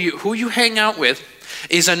or who you hang out with,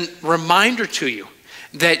 is a reminder to you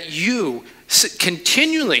that you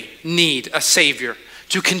continually need a Savior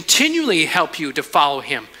to continually help you to follow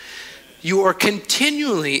him. you are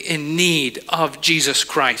continually in need of Jesus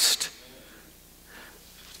Christ.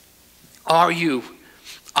 Are you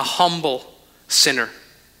a humble sinner?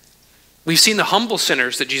 We've seen the humble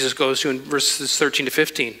sinners that Jesus goes to in verses 13 to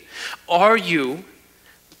 15. Are you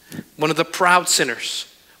one of the proud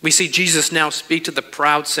sinners? We see Jesus now speak to the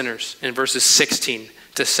proud sinners in verses 16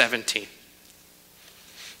 to 17.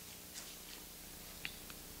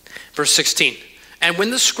 Verse 16. And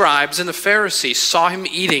when the scribes and the Pharisees saw him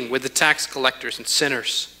eating with the tax collectors and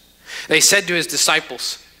sinners, they said to his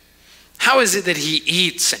disciples, "How is it that he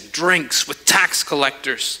eats and drinks with tax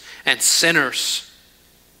collectors and sinners?"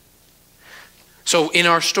 So in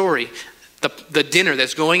our story, the dinner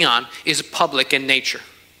that's going on is public in nature.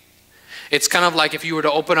 It's kind of like if you were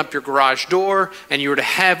to open up your garage door and you were to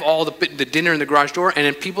have all the dinner in the garage door, and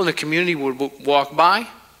then people in the community would walk by.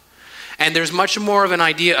 And there's much more of an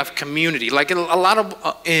idea of community. Like in a lot of,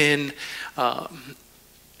 and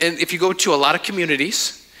if you go to a lot of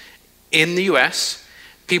communities in the U.S.,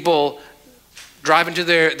 people drive into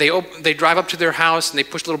they drive up to their house and they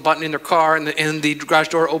push a little button in their car and the garage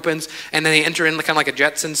door opens, and then they enter in kind of like a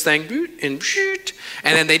Jetsons thing,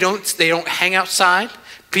 and then they don't hang outside.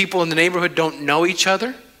 People in the neighborhood don't know each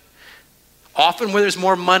other. Often where there's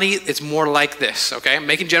more money, it's more like this, okay? I'm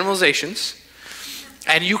making generalizations.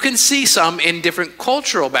 And you can see some in different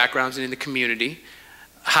cultural backgrounds and in the community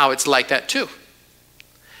how it's like that too,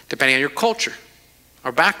 depending on your culture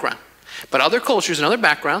or background. But other cultures and other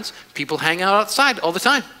backgrounds, people hang out outside all the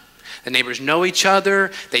time. The neighbors know each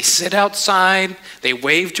other. They sit outside. They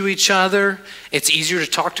wave to each other. It's easier to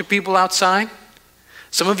talk to people outside.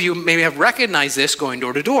 Some of you maybe have recognized this going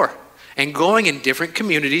door to door. And going in different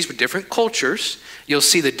communities with different cultures, you'll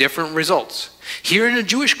see the different results. Here in a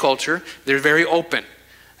Jewish culture, they're very open.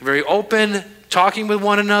 They're very open, talking with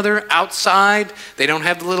one another outside. They don't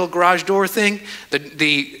have the little garage door thing.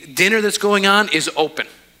 The dinner that's going on is open.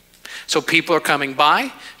 So people are coming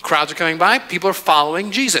by, crowds are coming by, people are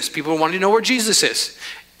following Jesus. People are wanting to know where Jesus is.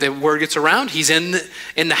 The word gets around, he's in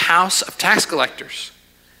the house of tax collectors.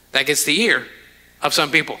 That gets the ear of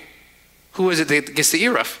some people. Who is it that gets the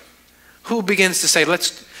ear of? Who begins to say,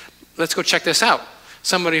 let's go check this out?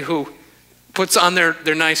 Somebody who puts on their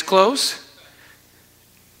nice clothes,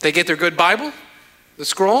 they get their good Bible, the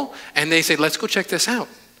scroll, and they say, let's go check this out.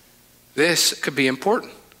 This could be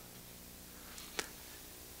important.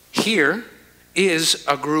 Here is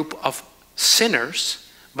a group of sinners,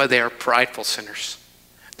 but they are prideful sinners.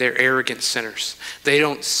 They're arrogant sinners. They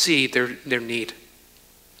don't see their need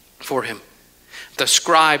for him. The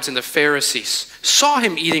scribes and the Pharisees saw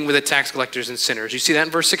him eating with the tax collectors and sinners. You see that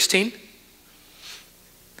in verse 16?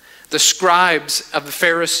 The scribes of the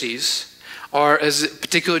Pharisees are as a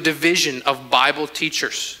particular division of Bible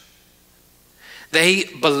teachers. They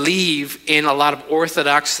believe in a lot of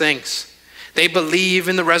orthodox things. They believe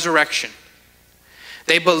in the resurrection.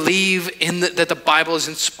 They believe that the Bible is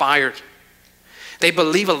inspired. They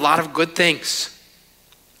believe a lot of good things.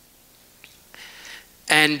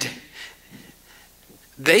 And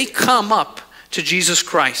they come up to Jesus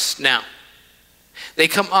Christ now. They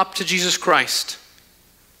come up to Jesus Christ.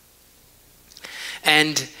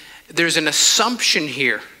 And there's an assumption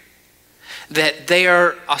here that they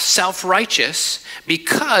are self-righteous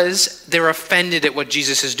because they're offended at what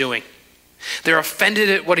Jesus is doing. They're offended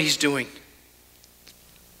at what he's doing.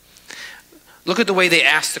 Look at the way they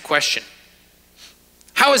ask the question.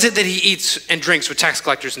 How is it that he eats and drinks with tax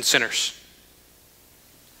collectors and sinners?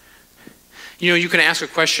 You know, you can ask a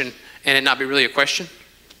question and it not be really a question.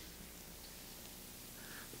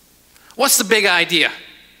 What's the big idea?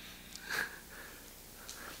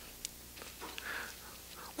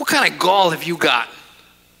 What kind of gall have you got?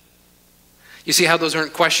 You see how those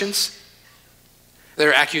aren't questions?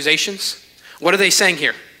 They're accusations. What are they saying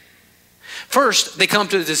here? First, they come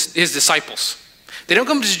to his disciples. They don't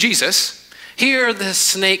come to Jesus. Here the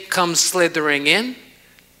snake comes slithering in.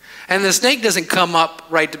 And the snake doesn't come up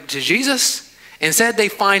right to Jesus. Instead, they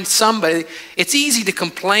find somebody. It's easy to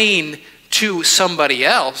complain to somebody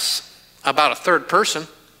else about a third person,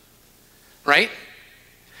 right?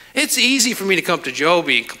 It's easy for me to come to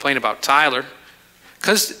Joby and complain about Tyler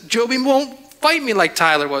because Joby won't fight me like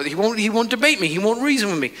Tyler was. He won't debate me. He won't reason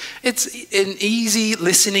with me. It's an easy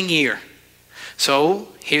listening ear. So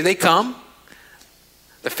here they come,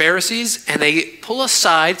 the Pharisees, and they pull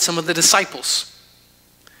aside some of the disciples.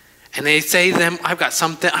 And they say to them, I've got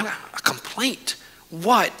a complaint.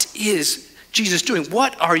 What is Jesus doing?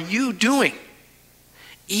 What are you doing?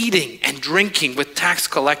 Eating and drinking with tax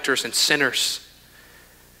collectors and sinners.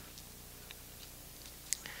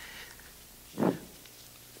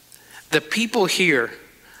 The people here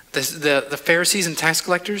the Pharisees and tax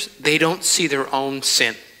collectors, they don't see their own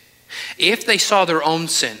sin. If they saw their own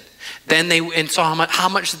sin, and saw how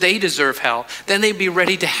much they deserve hell, then they'd be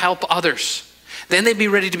ready to help others. Then they'd be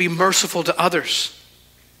ready to be merciful to others.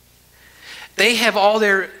 They have all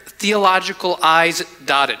their theological I's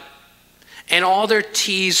dotted and all their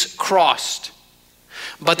T's crossed,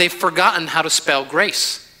 but they've forgotten how to spell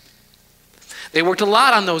grace. They worked a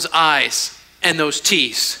lot on those I's and those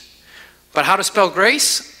T's, but how to spell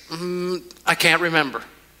grace, I can't remember.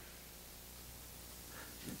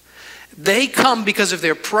 They come because of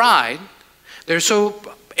their pride. They're so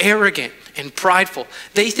arrogant and prideful.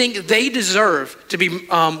 They think they deserve to be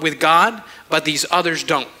with God, but these others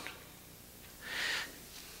don't.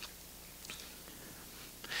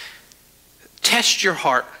 Test your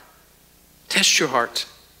heart. Test your heart.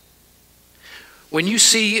 When you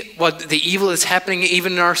see what the evil is happening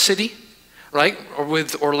even in our city, right? Or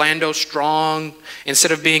with Orlando Strong,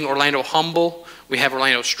 instead of being Orlando Humble, we have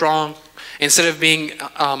Orlando Strong. Instead of being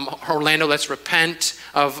Orlando, let's repent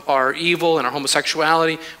of our evil and our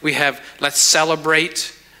homosexuality, we have let's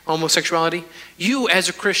celebrate homosexuality. You as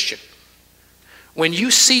a Christian, when you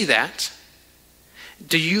see that,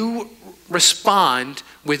 do you respond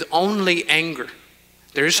with only anger?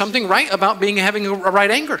 There is something right about having a right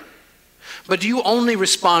anger. But do you only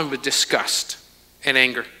respond with disgust and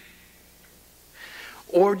anger?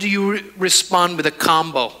 Or do you respond with a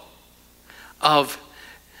combo of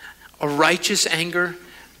a righteous anger,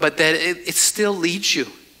 but that it still leads you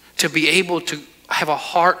to be able to have a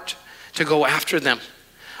heart to go after them,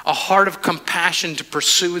 a heart of compassion to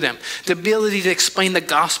pursue them, the ability to explain the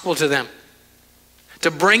gospel to them, to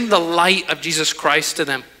bring the light of Jesus Christ to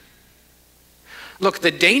them? Look, the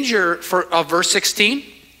danger of verse 16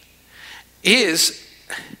 is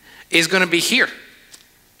going to be here.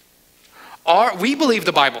 We believe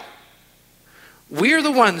the Bible. We're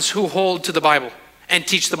the ones who hold to the Bible and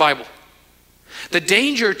teach the Bible. The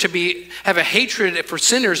danger to have a hatred for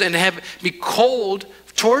sinners and be cold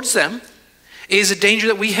towards them is a danger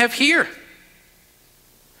that we have here.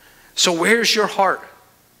 So where's your heart?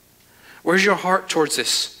 Where's your heart towards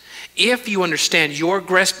this? If you understand your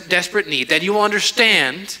desperate need, that you will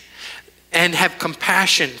understand and have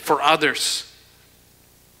compassion for others.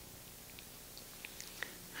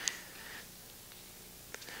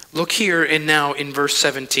 Look here and now in verse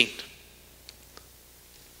 17.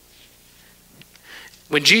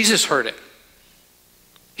 When Jesus heard it,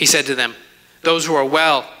 he said to them, "Those who are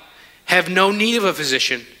well have no need of a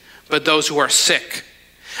physician, but those who are sick.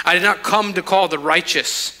 I did not come to call the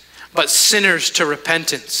righteous, but sinners to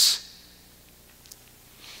repentance."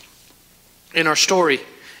 In our story,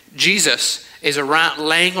 Jesus is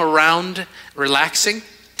laying around, relaxing,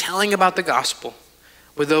 telling about the gospel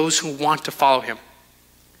with those who want to follow him.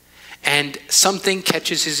 And something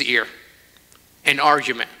catches his ear, an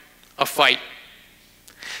argument, a fight.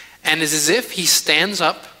 And it's as if he stands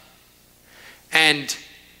up and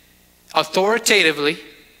authoritatively,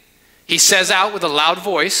 he says out with a loud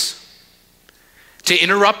voice to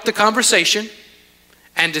interrupt the conversation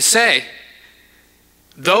and to say,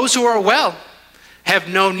 "Those who are well have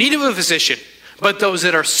no need of a physician, but those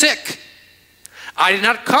that are sick. I did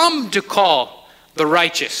not come to call the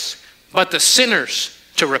righteous, but the sinners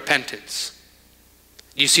to repentance."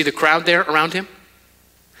 Do you see the crowd there around him?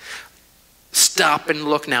 Stop and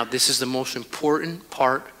look now. This is the most important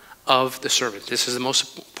part of the sermon. This is the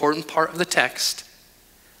most important part of the text.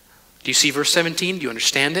 Do you see verse 17? Do you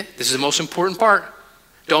understand it? This is the most important part.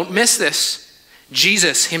 Don't miss this.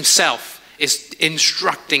 Jesus himself is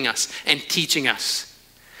instructing us and teaching us.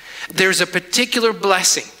 There's a particular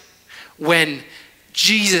blessing when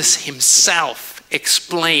Jesus himself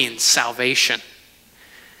explains salvation.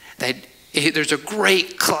 That there's a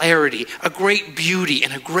great clarity, a great beauty,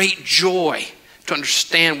 and a great joy to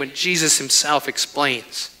understand when Jesus himself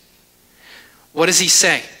explains. What does he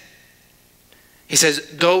say? He says,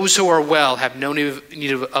 "Those who are well have no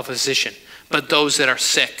need of a physician, but those that are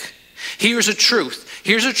sick." Here's a truth.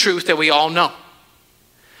 Here's a truth that we all know.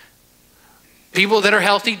 People that are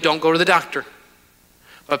healthy don't go to the doctor,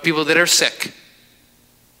 but people that are sick.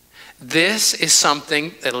 This is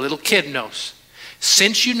something that a little kid knows.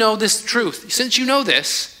 Since you know this truth, since you know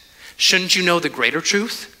this, shouldn't you know the greater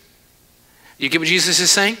truth? You get what Jesus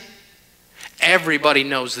is saying? Everybody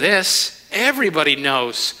knows this. Everybody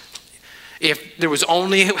knows. If there was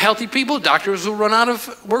only healthy people, doctors will run out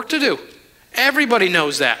of work to do. Everybody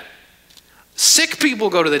knows that. Sick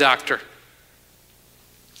people go to the doctor.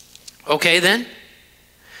 Okay then?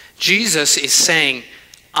 Jesus is saying,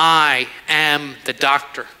 "I am the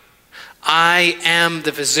doctor. I am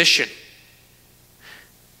the physician."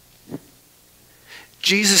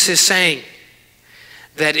 Jesus is saying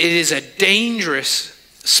that it is a dangerous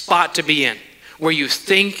spot to be in, where you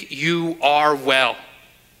think you are well.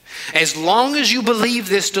 As long as you believe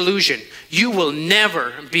this delusion, you will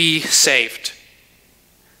never be saved.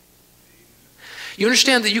 You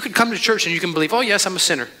understand that you can come to church and you can believe, oh yes, I'm a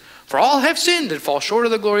sinner. For all have sinned and fall short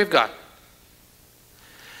of the glory of God.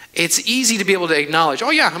 It's easy to be able to acknowledge, oh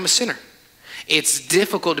yeah, I'm a sinner. It's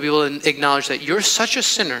difficult to be able to acknowledge that you're such a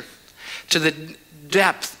sinner to the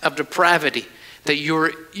depth of depravity that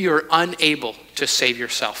you're unable to save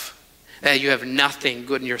yourself, that you have nothing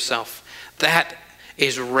good in yourself. That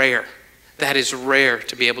is rare. That is rare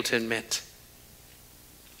to be able to admit.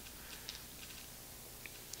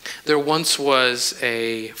 There once was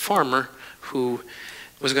a farmer who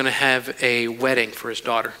was going to have a wedding for his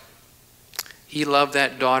daughter. He loved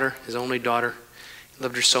that daughter, his only daughter. He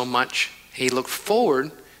loved her so much. He looked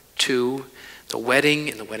forward to the wedding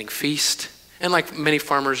and the wedding feast. And like many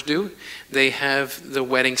farmers do, they have the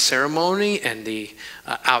wedding ceremony and the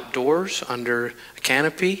outdoors under a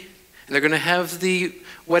canopy. And they're going to have the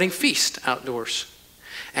wedding feast outdoors.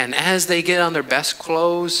 And as they get on their best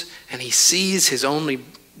clothes and he sees his only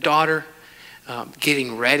daughter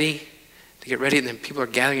getting ready to get ready, and then people are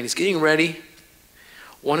gathering and he's getting ready,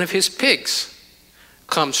 one of his pigs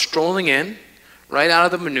comes strolling in, right out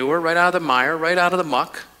of the manure, right out of the mire, right out of the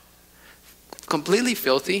muck, completely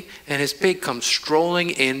filthy, and his pig comes strolling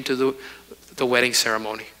into the wedding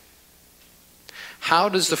ceremony. How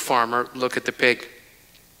does the farmer look at the pig?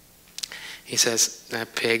 He says,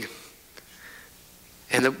 that pig.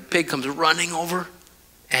 And the pig comes running over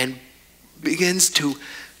and begins to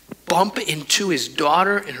bump into his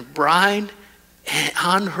daughter and her bride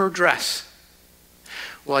on her dress.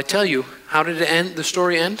 Well, I tell you, how did the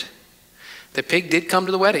story end? The pig did come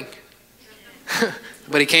to the wedding.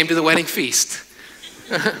 But he came to the wedding feast.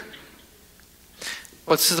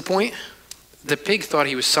 What's the point? The pig thought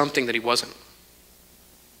he was something that he wasn't.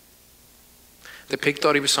 The pig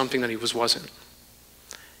thought he was something that he wasn't.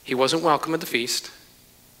 He wasn't welcome at the feast.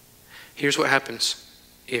 Here's what happens.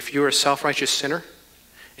 If you're a self-righteous sinner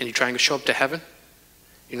and you're trying to show up to heaven,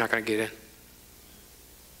 you're not going to get in.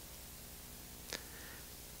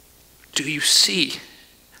 Do you see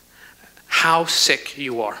how sick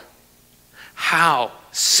you are? How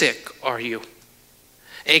sick are you?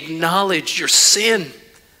 Acknowledge your sin.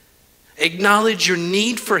 Acknowledge your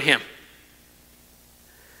need for him.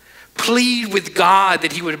 Plead with God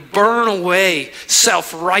that he would burn away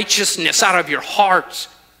self-righteousness out of your heart.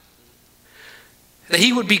 That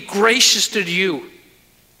he would be gracious to you.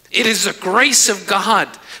 It is the grace of God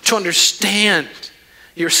to understand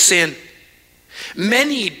your sin.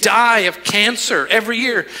 Many die of cancer every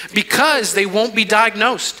year because they won't be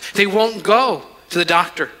diagnosed. They won't go to the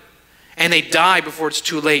doctor. And they die before it's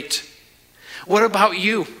too late. What about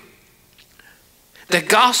you? The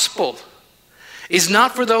gospel is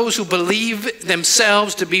not for those who believe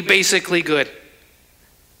themselves to be basically good.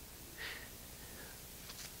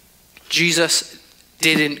 Jesus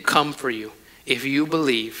didn't come for you if you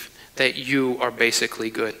believe that you are basically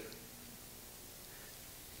good.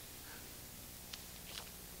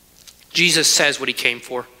 Jesus says what he came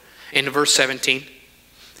for in verse 17.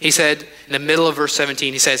 He said, in the middle of verse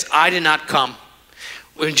 17, he says, I did not come.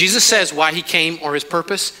 When Jesus says why he came or his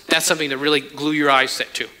purpose, that's something to really glue your eyes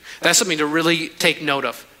to. That's something to really take note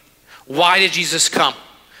of. Why did Jesus come?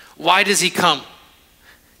 Why does he come?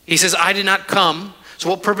 He says, I did not come. So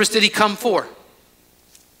what purpose did he come for?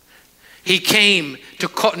 He came to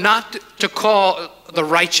call, not to call the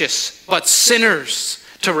righteous, but sinners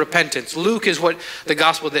to repentance. Luke is what the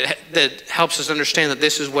gospel that helps us understand that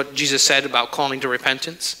this is what Jesus said about calling to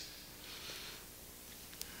repentance.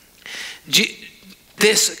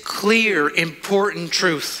 This clear, important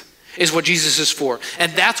truth is what Jesus is for.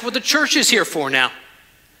 And that's what the church is here for now.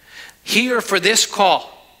 Here for this call.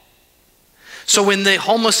 So when the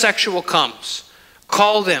homosexual comes,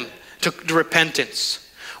 call them to repentance.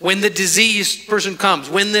 When the diseased person comes,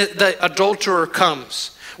 when the adulterer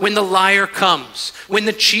comes, when the liar comes, when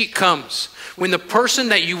the cheat comes, when the person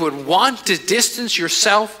that you would want to distance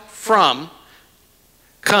yourself from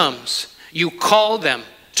comes, you call them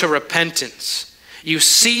to repentance. You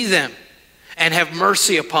see them and have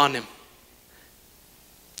mercy upon them.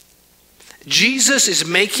 Jesus is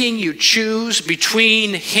making you choose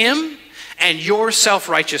between him and your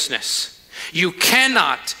self-righteousness. You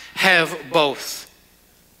cannot have both.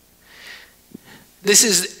 This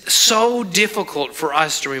is so difficult for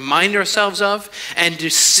us to remind ourselves of and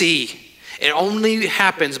to see. It only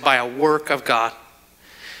happens by a work of God.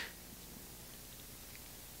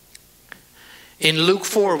 In Luke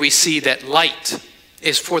 4, we see that light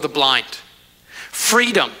is for the blind.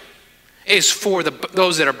 Freedom is for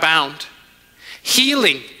those that are bound.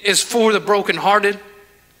 Healing is for the brokenhearted.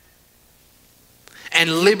 And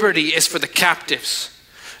liberty is for the captives.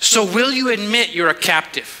 So will you admit you're a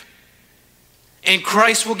captive? And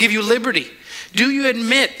Christ will give you liberty. Do you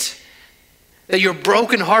admit that you're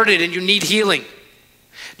brokenhearted and you need healing?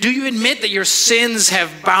 Do you admit that your sins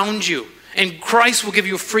have bound you and Christ will give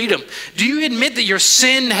you freedom? Do you admit that your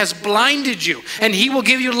sin has blinded you and he will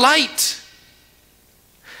give you light?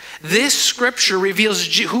 This scripture reveals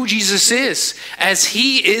who Jesus is, as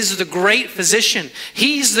he is the great physician.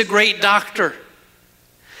 He's the great doctor.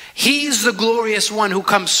 He's the glorious one who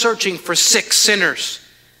comes searching for sick sinners.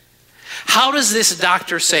 How does this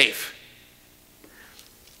doctor save?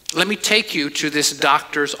 Let me take you to this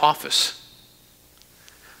doctor's office.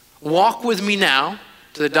 Walk with me now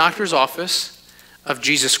to the doctor's office of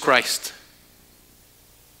Jesus Christ.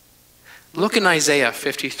 Look in Isaiah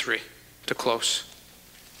 53 to close.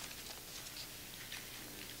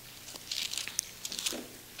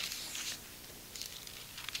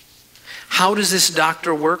 How does this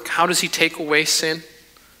doctor work? How does he take away sin?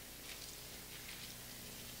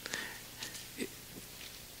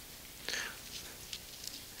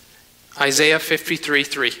 Isaiah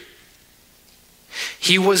 53:3.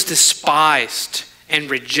 He was despised and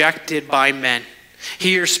rejected by men.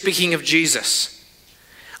 Here speaking of Jesus,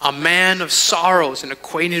 a man of sorrows and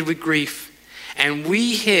acquainted with grief, and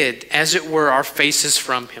we hid, as it were, our faces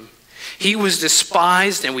from him. He was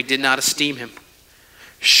despised and we did not esteem him.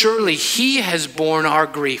 Surely he has borne our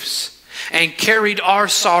griefs and carried our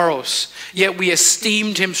sorrows, yet we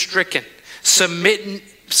esteemed him stricken,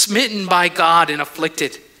 smitten by God and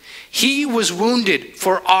afflicted. He was wounded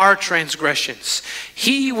for our transgressions.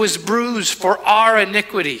 He was bruised for our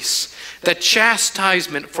iniquities. The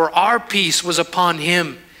chastisement for our peace was upon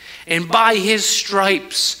him, and by his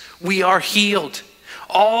stripes we are healed.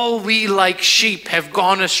 All we like sheep have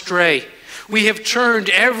gone astray. We have turned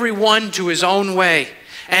every one to his own way,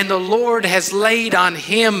 and the Lord has laid on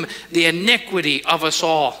him the iniquity of us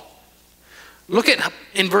all. Look at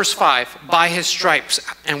in verse 5, by his stripes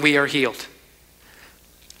and we are healed.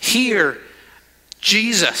 Here,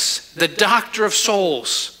 Jesus, the doctor of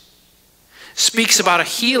souls, speaks about a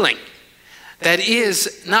healing that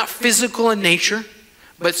is not physical in nature,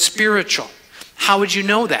 but spiritual. How would you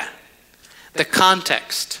know that? The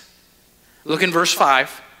context. Look in verse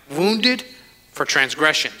 5. Wounded for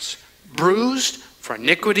transgressions, bruised for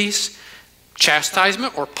iniquities,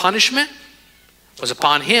 chastisement or punishment was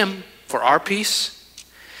upon him for our peace.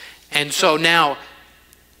 And so now,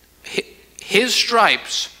 his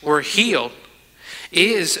stripes were healed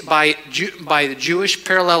is by the Jewish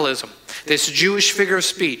parallelism, this Jewish figure of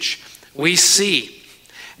speech. We see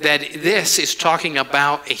that this is talking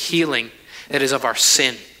about a healing that is of our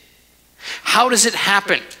sin. How does it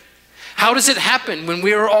happen? How does it happen when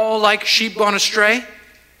we are all like sheep gone astray?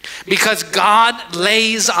 Because God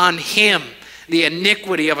lays on him the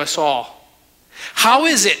iniquity of us all. How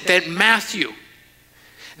is it that Matthew,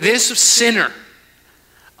 this sinner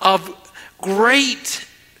of great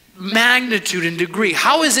magnitude and degree,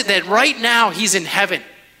 how is it that right now he's in heaven?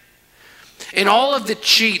 And all of the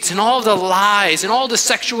cheats and all of the lies and all the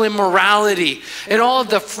sexual immorality and all of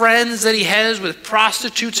the friends that he has with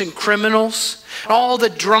prostitutes and criminals, and all the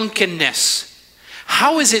drunkenness,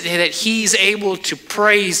 how is it that he's able to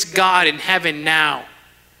praise God in heaven now?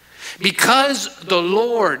 Because the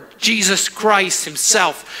Lord Jesus Christ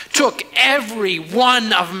himself took every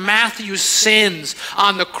one of Matthew's sins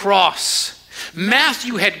on the cross.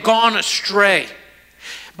 Matthew had gone astray,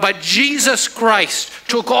 but Jesus Christ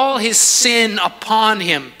took all his sin upon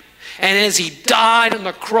him. And as he died on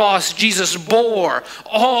the cross, Jesus bore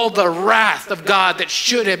all the wrath of God that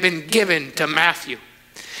should have been given to Matthew.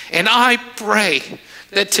 And I pray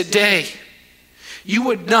that today you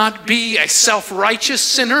would not be a self-righteous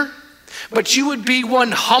sinner, but you would be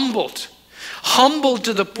one humbled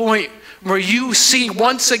to the point where you see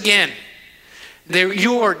once again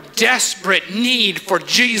your desperate need for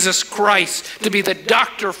Jesus Christ to be the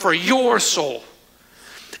doctor for your soul.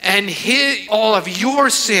 And all of your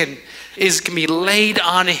sin can be laid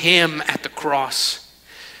on him at the cross.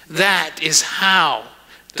 That is how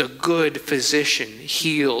the good physician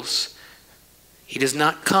heals. He does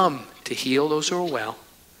not come to heal those who are well,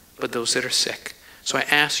 but those that are sick. So I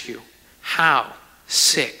ask you, how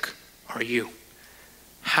sick are you?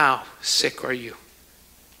 How sick are you?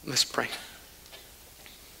 Let's pray.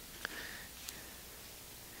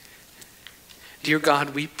 Dear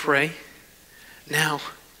God, we pray now.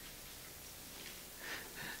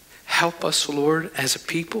 Help us, Lord, as a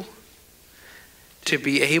people to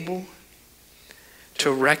be able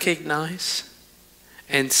to recognize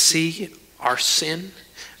and see our sin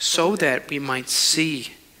so that we might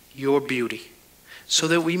see your beauty, so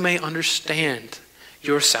that we may understand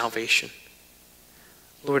your salvation.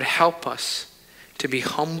 Lord, help us to be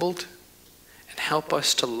humbled and help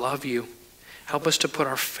us to love you. Help us to put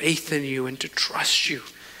our faith in you and to trust you.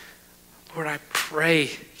 Lord, I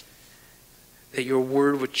pray that your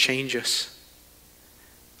word would change us.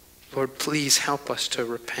 Lord, please help us to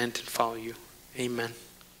repent and follow you. Amen.